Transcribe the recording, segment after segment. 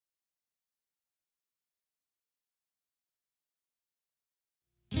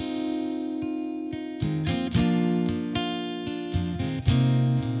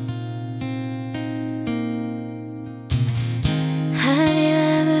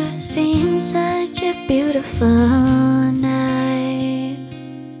a beautiful night.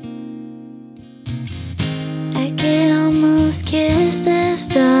 I can almost kiss the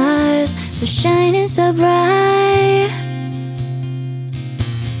stars, they're shining so bright.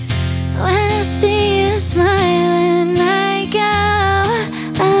 When I see you smiling, I go,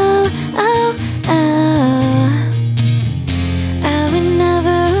 oh, oh, oh. I would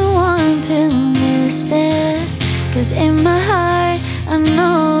never want to miss this, 'cause in my heart I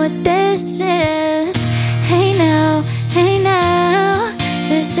know what this is. Hey now,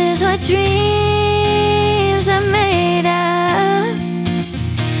 this is what dreams are made of.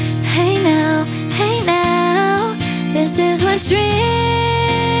 Hey now, this is what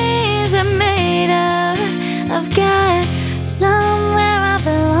dreams are made of. I've got somewhere I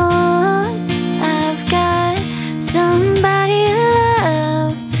belong, I've got somebody to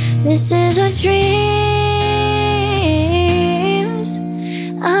love. This is what dreams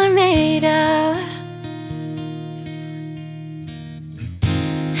are made of.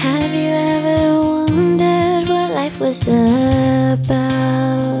 Have you ever wondered what life was about?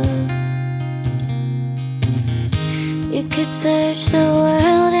 You could search the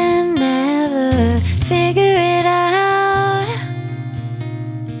world and never figure it out.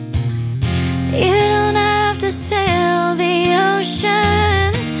 You don't have to sail the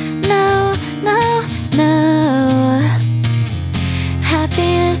oceans, no, no, no.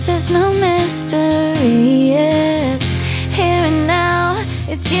 Happiness is no mystery, it's here and now,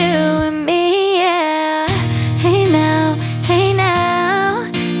 it's you and me, yeah. Hey now,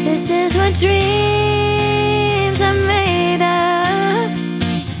 this is what dreams are made of.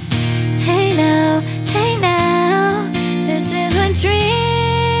 Hey now, this is what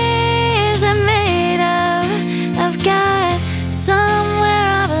dreams are made of. I've got somewhere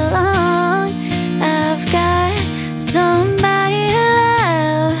I belong, I've got somebody to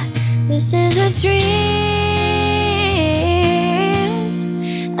love. This is what dreams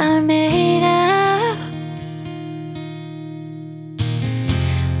are made of.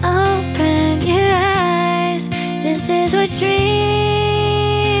 Open your eyes, this is what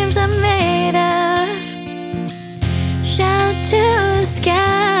dreams are made of. Shout to the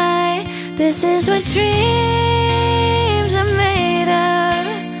sky, this is what dreams are made of.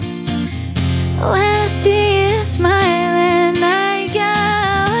 When I see you smiling, I go,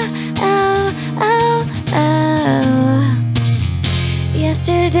 oh, oh, oh.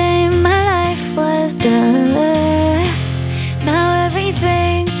 Yesterday my life was duller, now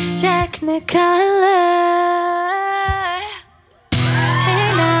everything's technicolor.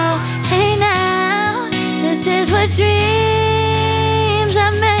 Hey now, this is what dreams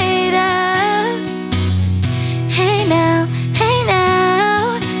are made of. Hey now,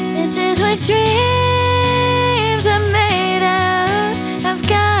 this is what dreams are made of. I've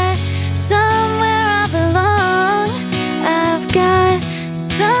got somewhere I belong, I've got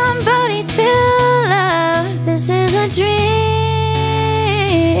somebody to love. This is what dreams,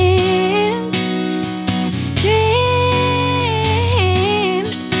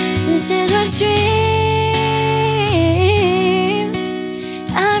 this is what dreams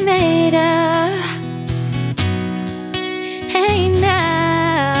are made of. Hey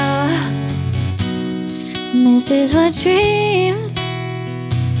now, this is what dreams,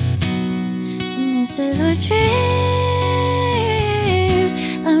 this is what dreams